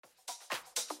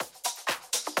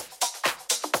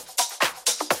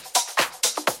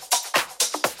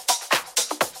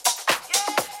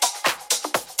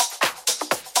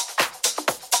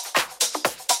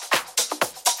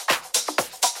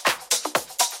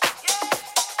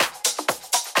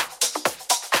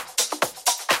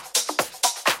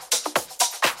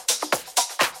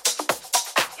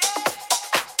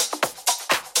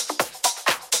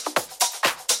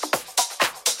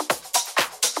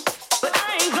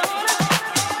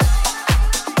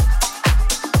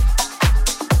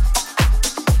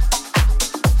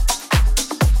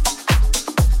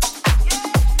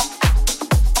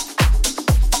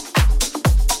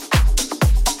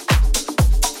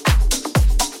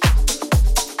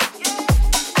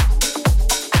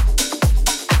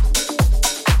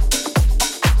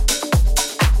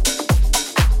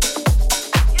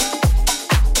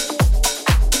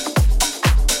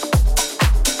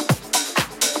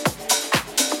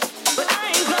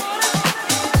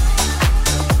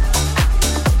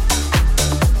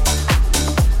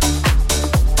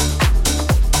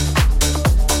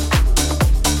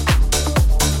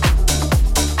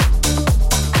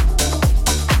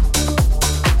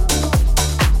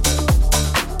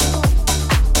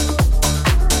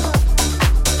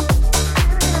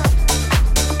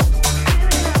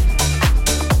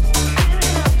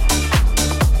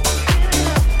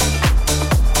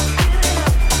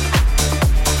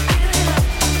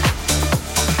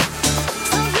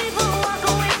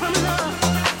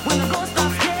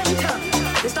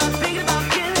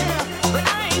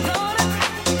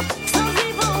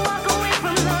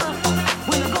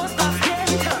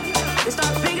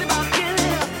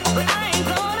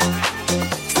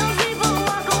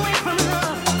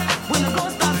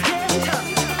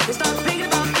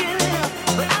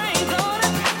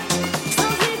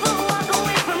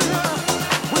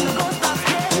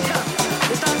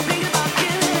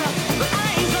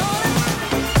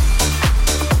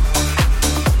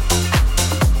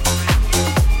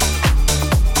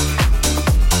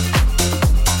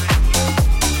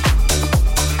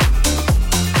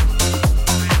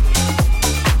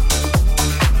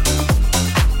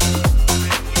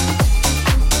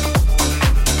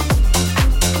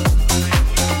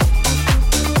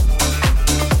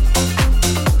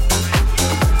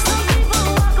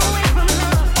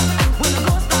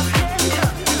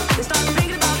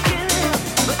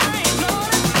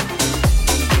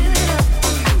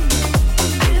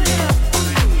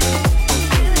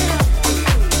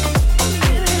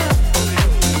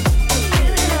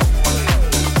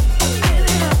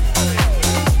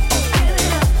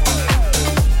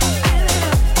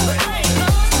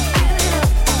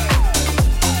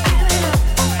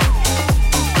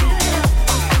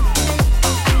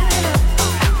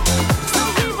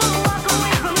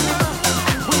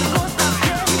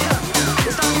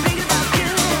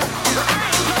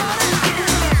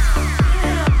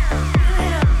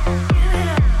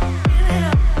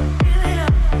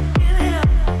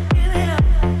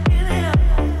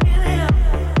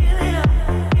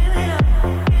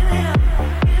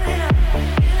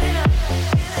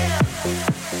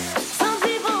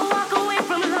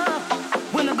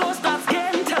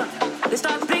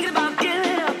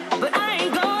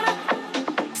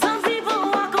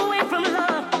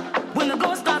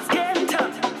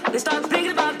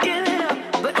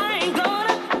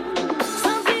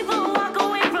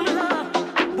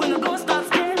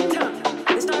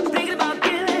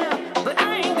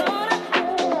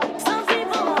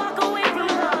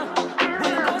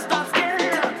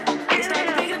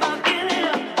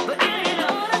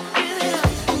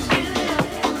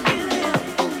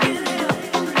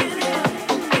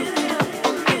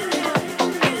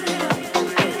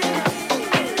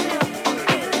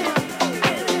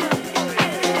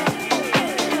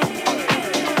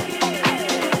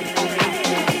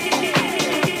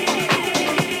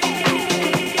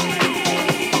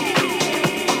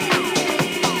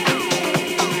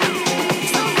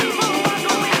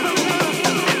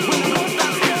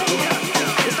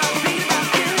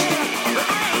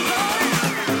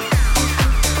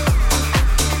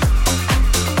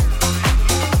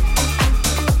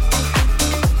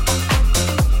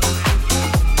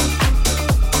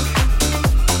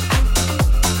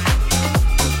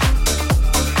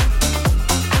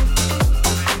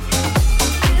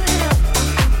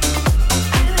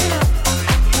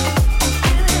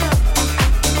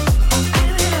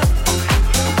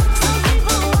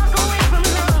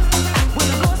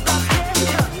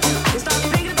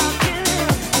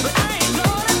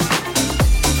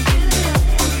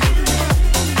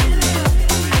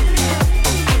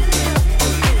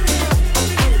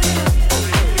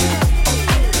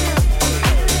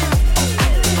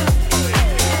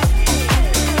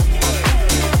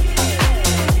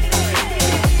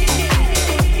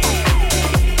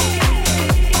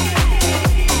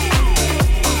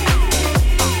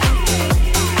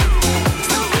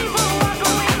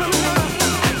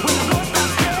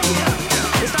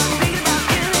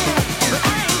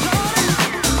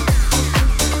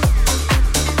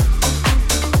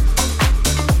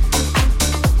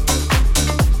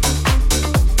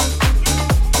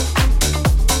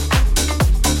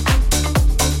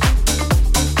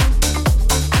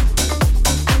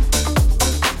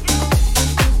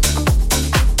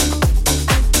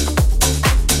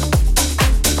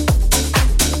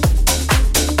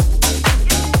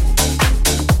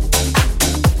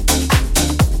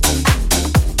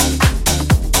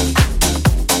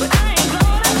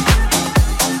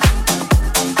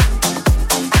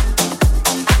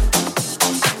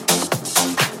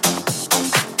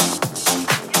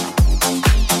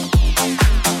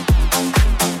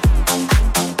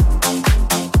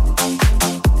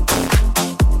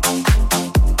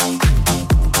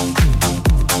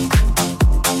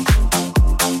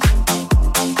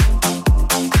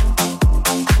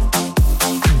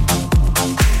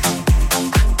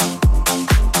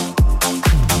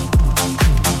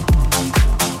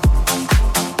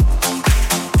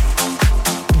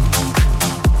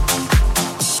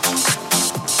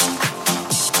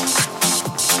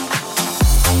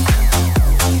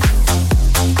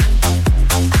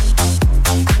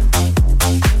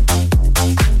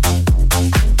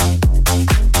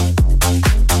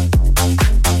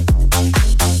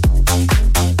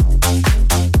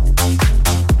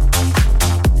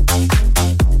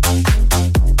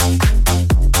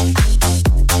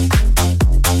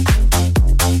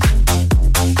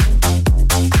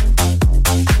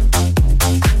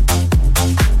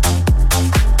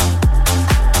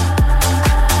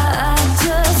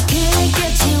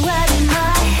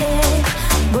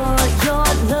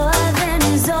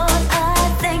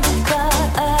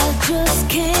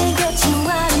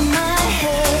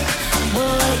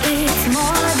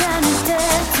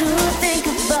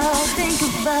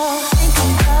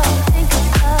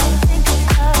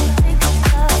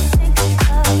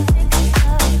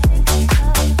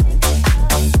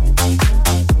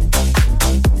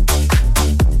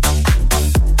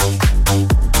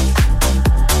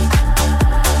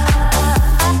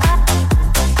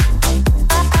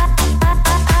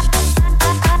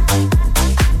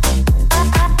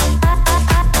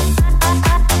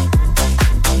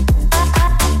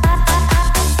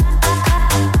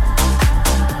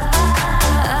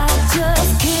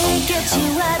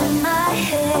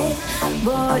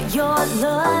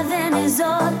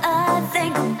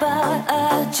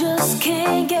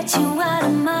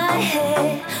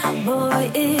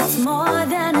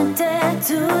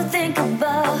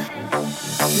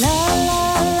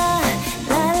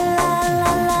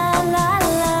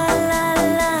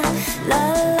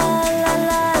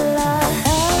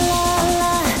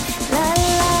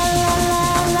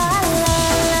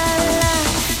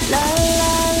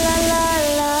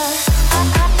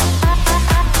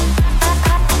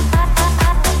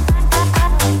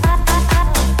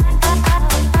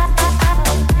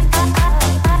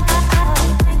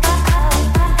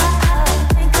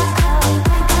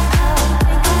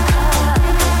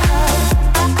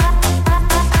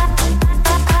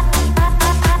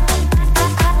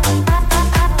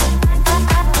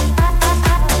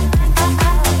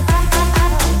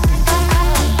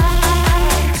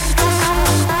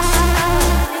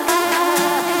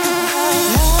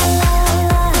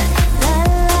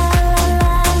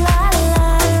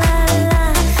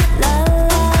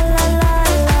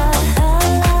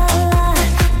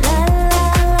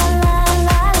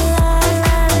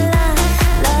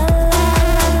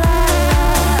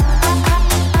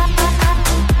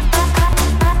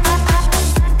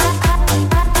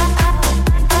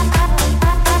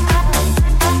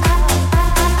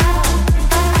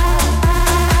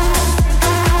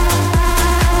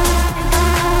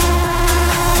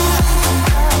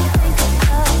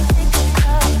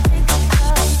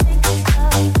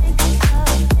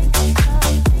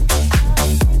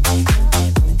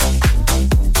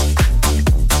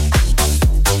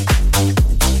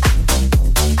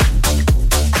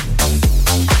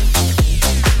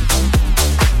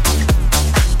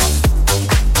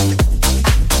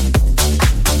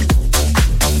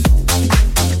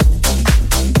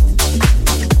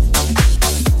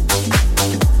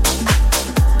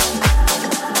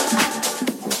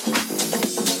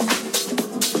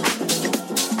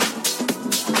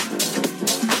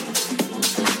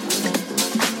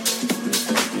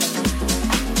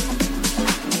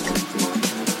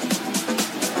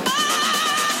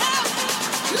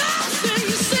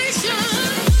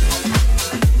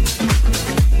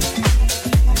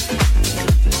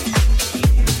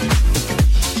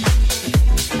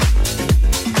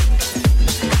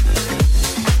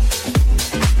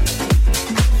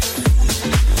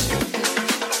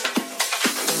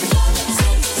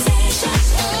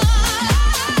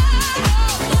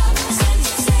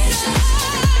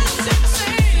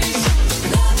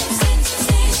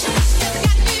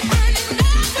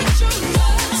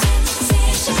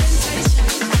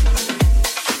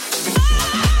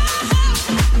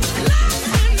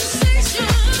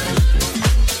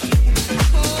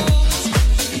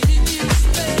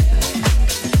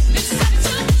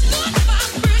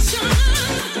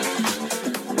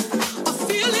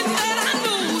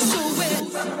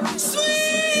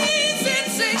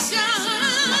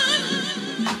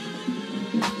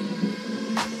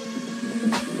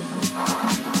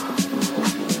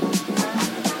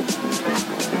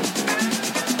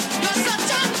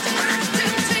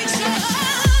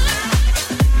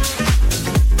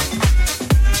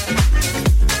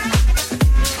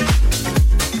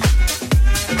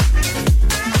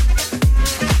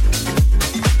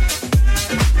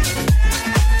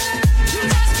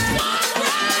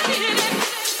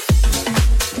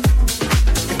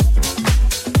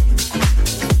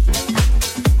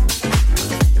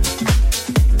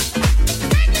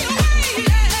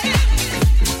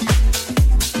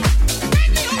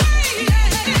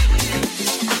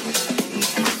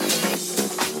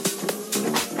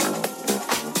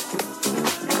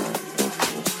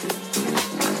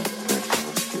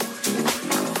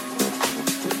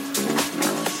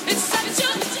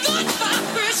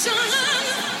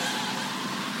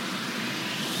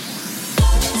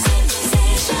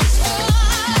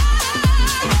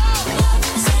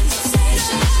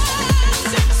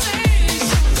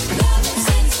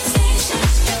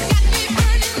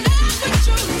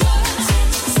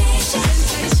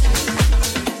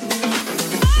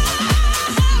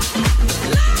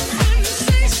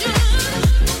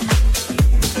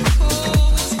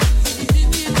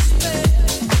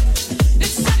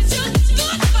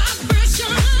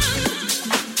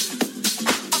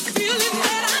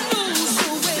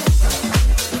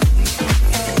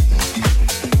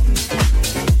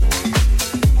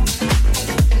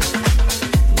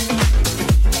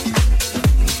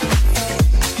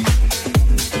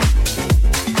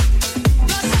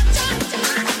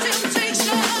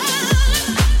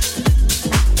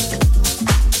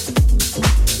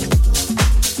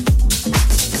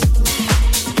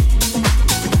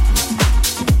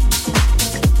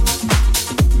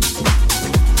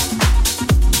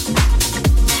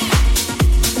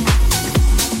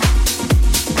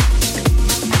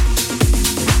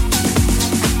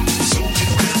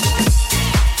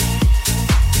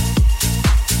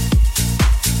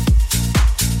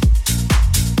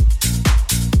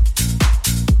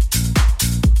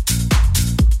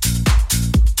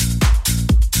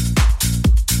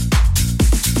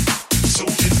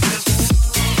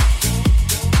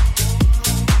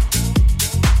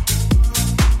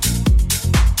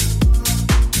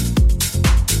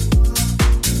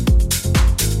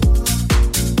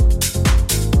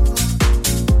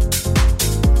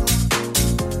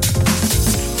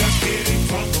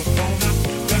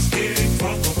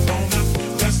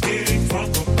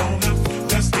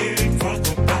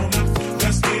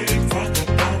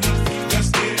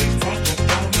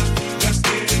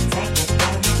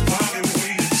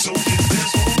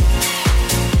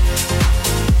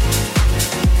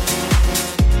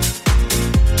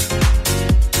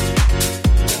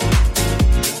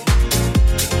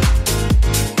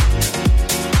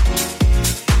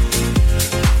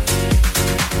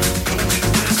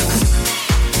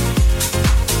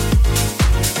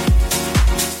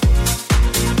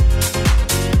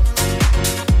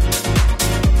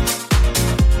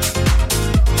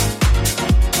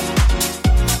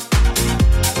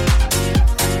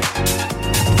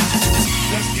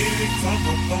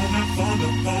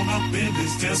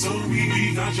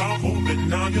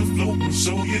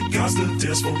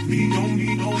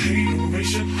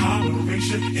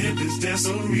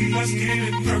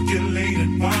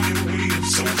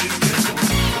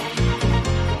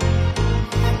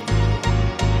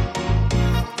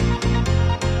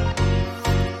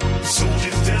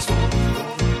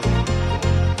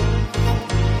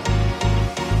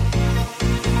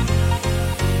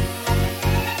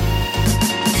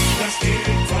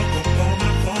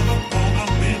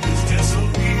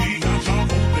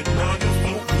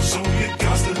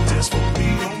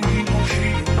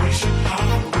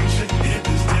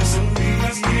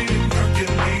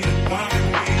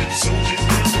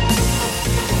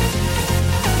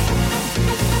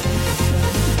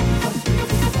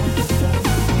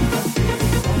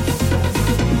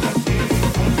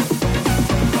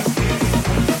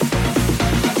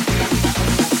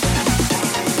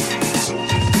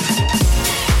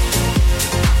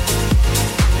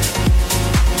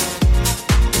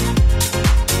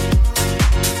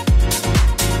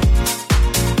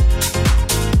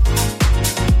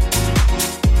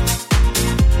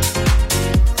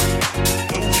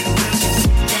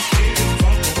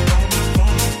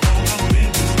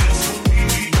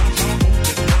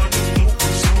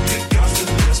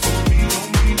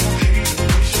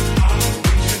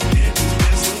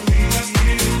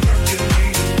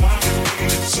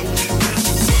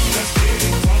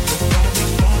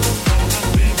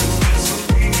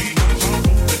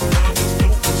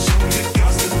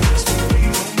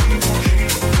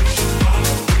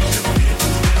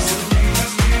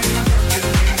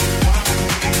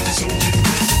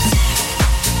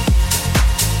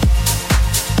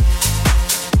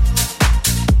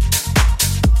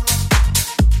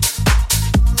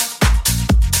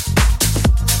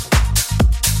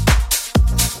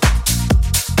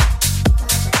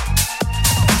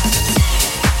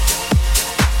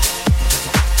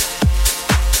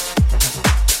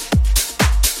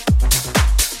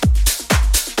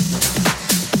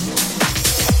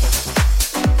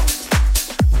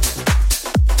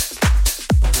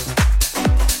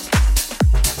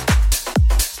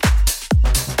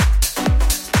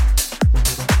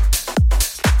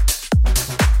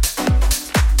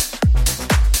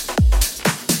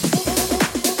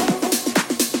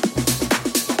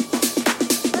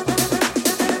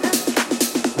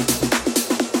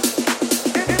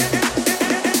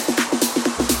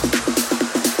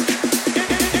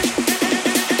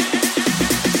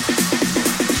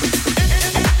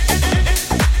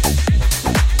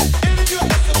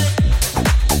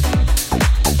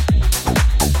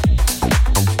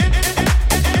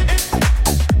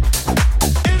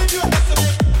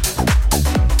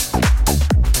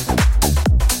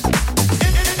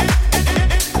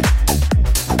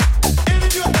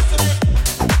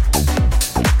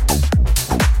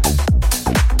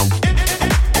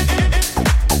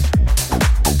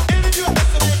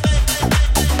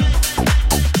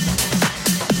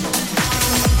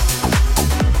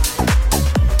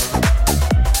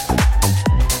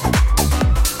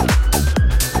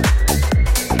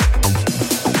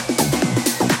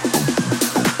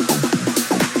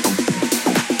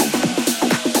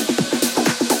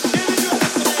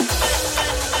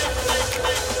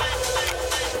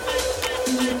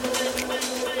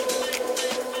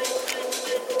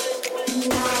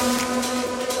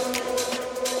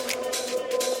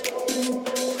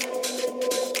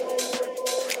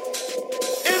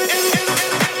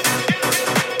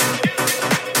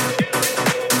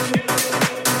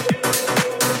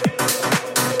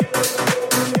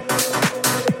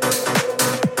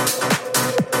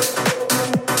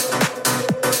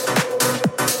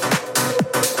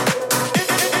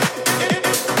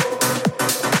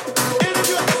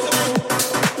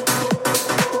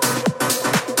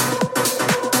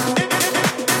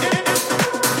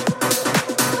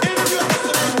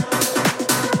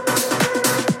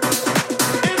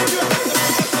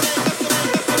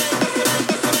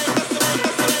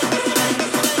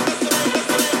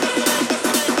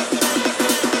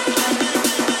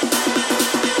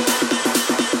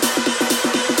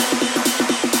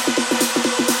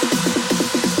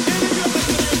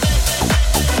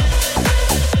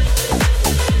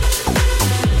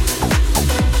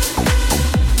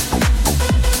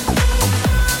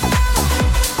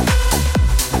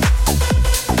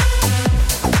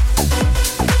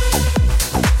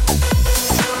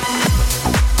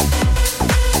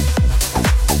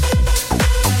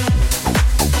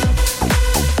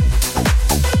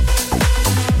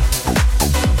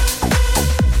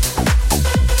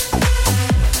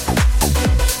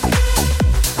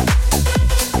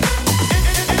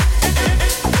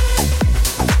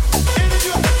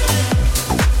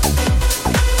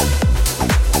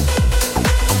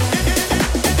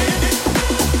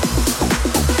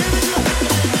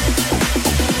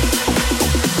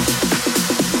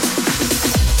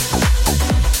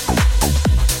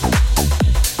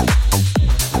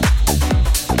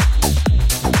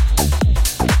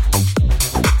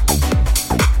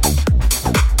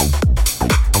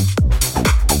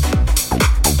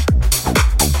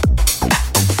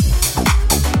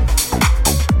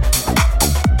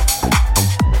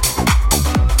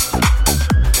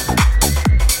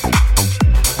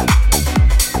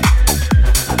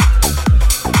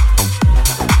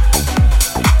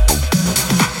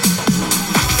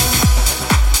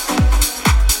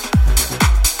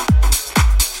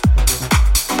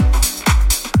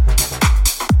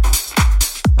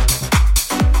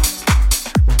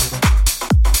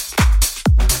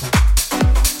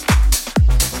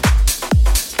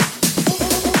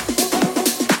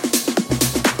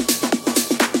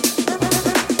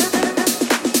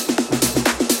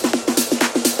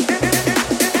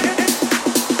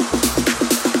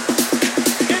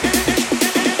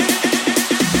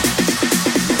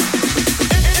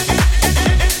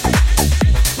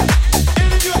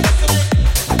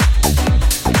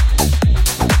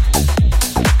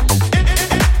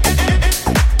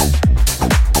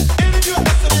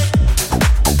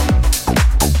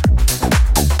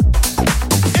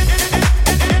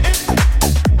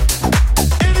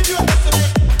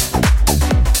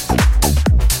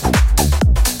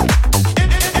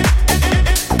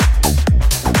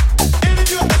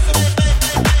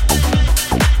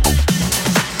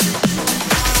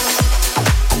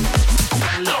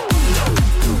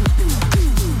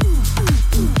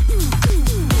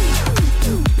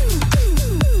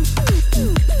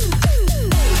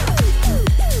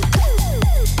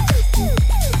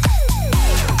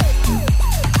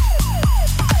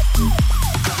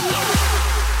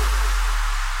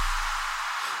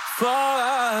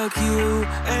fuck you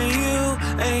and you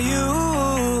and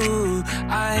you.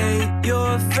 I hate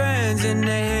your friends and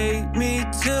they hate me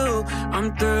too.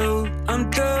 I'm through,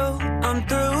 I'm through, I'm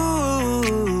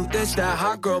through. This that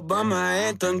hot girl bummer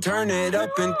anthem, turn it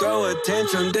up and throw a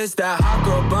tantrum. This that hot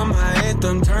girl bummer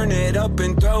anthem, turn it up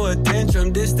and throw a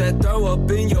tantrum. This that throw up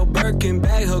in your Birkin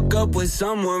bag, hook up with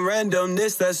someone random.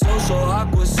 This that social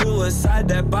awkward suicide,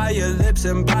 that by your lips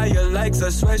and by your likes. I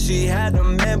swear she had a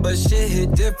man, but shit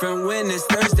hit different when it's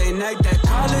Thursday night. That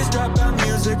college dropout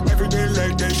music, every day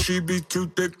like that, she be too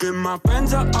thick. And my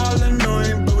friends are all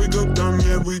annoying, but we go dumb,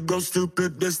 yeah, we go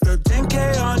stupid. This the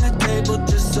 10K on the table,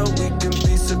 just so we can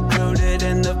be secluded.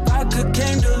 And the vodka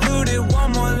came diluted,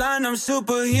 one more line, I'm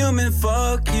superhuman.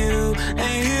 Fuck you,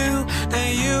 and you,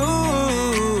 and you.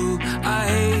 I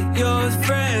hate your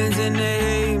friends and they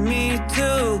hate me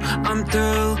too. I'm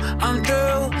through, I'm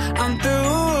through, I'm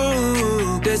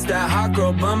through. This that hot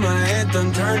girl bummer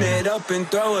anthem, turn it up and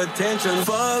throw a tantrum.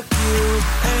 Fuck you,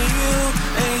 and you,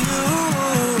 and you.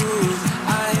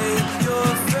 I hate your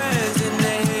friends and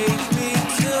they hate me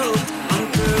too. I'm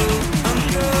through, I'm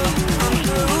through, I'm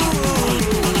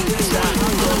through. This that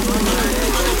hot girl bummer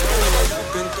anthem, turn it up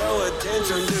and throw a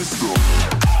tantrum. Let's go.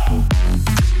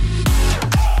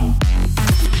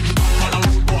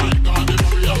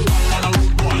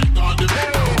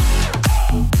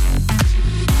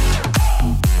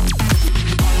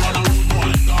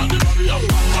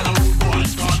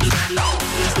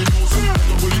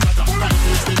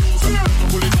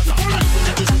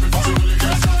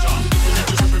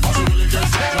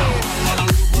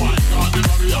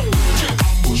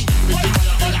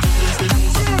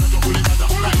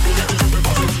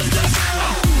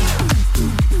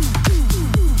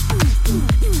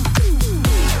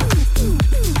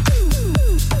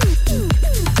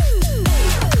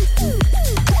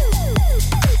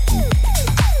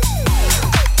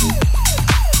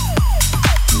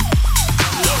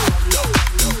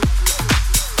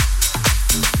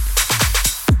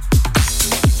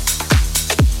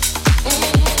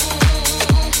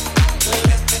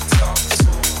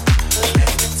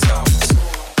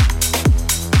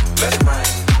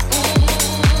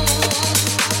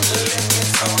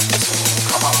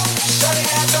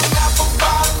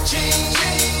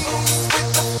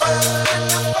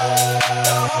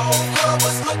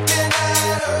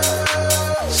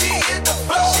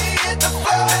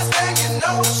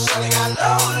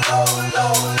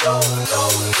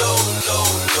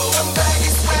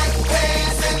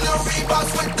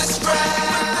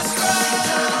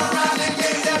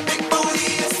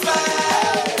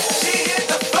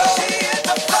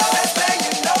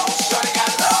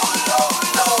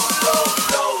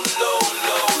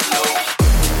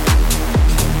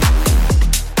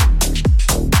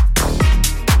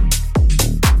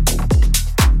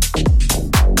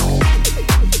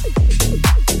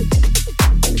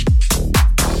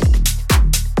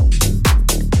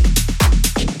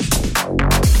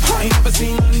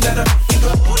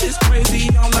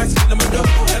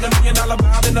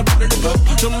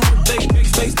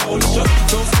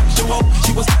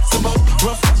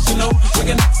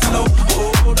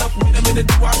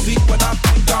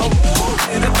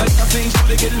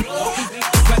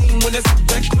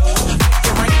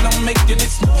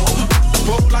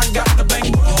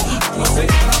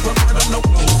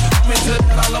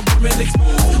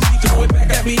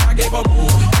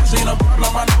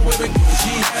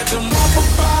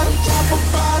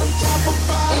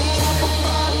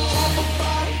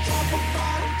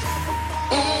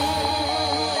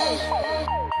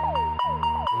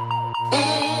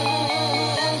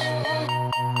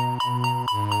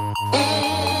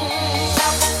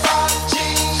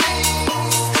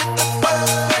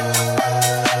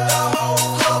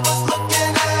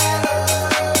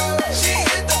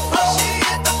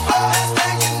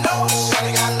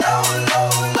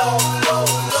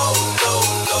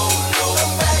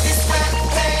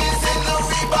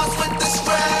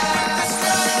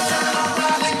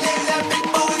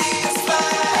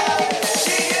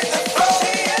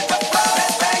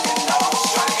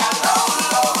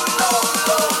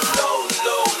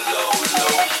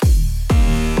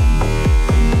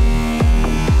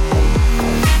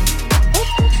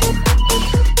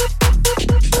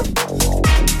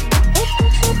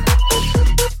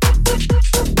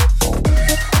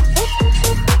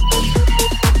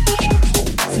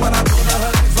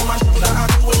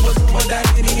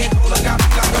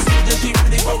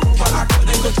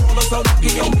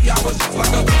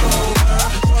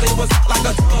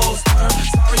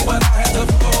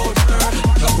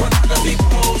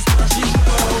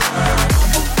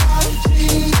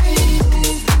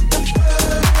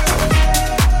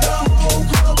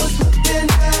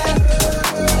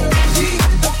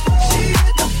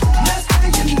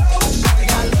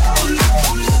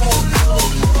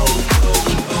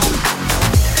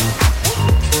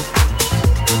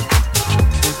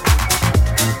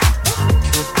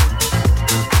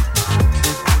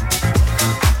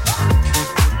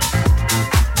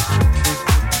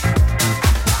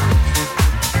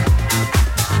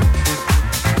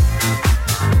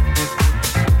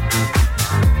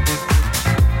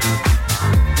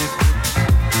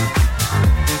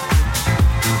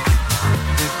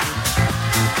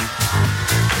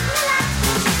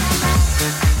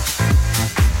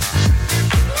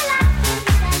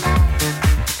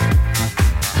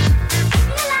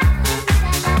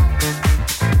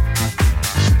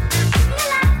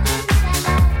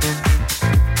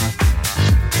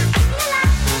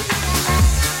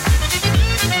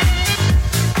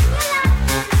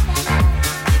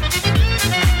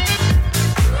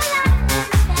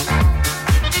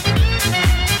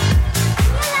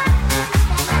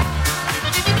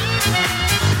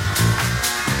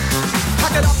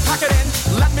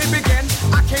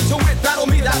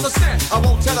 battle me, that's a sin. I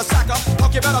won't tell a sack up,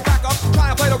 punk, you better back up. Try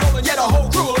and play the role and yet a whole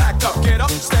crew will act up. Get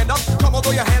up, stand up, come on,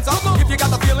 throw your hands up. If you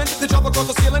got the feeling, then jump across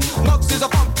the ceiling. Mugs is a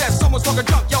funk fest, someone's talking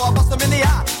junk. Yo, I'll bust them in the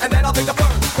eye, and then I'll take the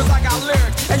burn. Cause I got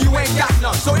lyrics, and you ain't got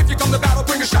none. So if you come to battle,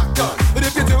 bring a shotgun. But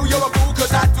if you do, you're a fool,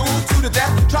 cause I do to the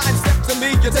death. Try and step to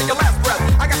me, you take your last breath.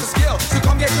 I got the skill, so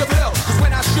come get your fill. Cause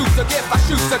when I shoot to give, I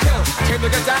shoot to kill. Came to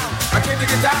get down, I came to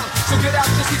get down. So get out,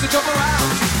 just need to jump around.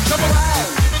 Jump around.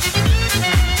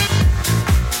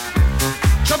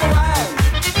 Jump around.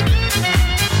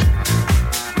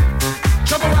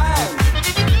 Jump around.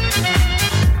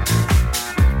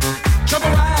 Jump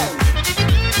around.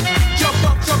 Jump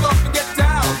up and get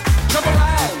down. Jump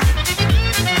around.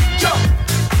 Jump.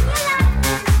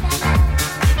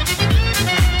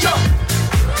 Jump.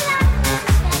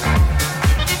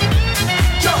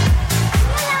 Jump.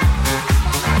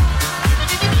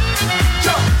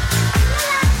 Jump.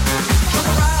 Jump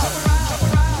around.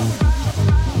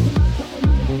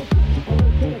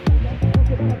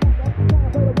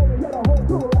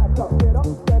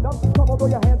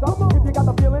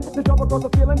 To jump across the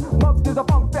ceiling, mugs is a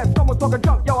funk fest. Someone's talking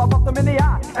junk, yo, I'll bust them in the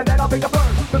eye, and then I'll make a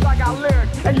burn. Cause I got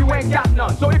lyrics, and you ain't got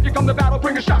none. So if you come to battle,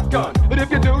 bring a shotgun. But if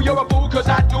you do, you're a fool, cause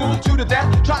I duel to the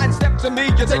death. Try and step to me,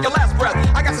 you take your last breath.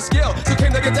 I got the skill, so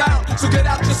came to get down. So get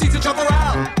out your seats and jump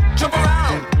around. Jump around.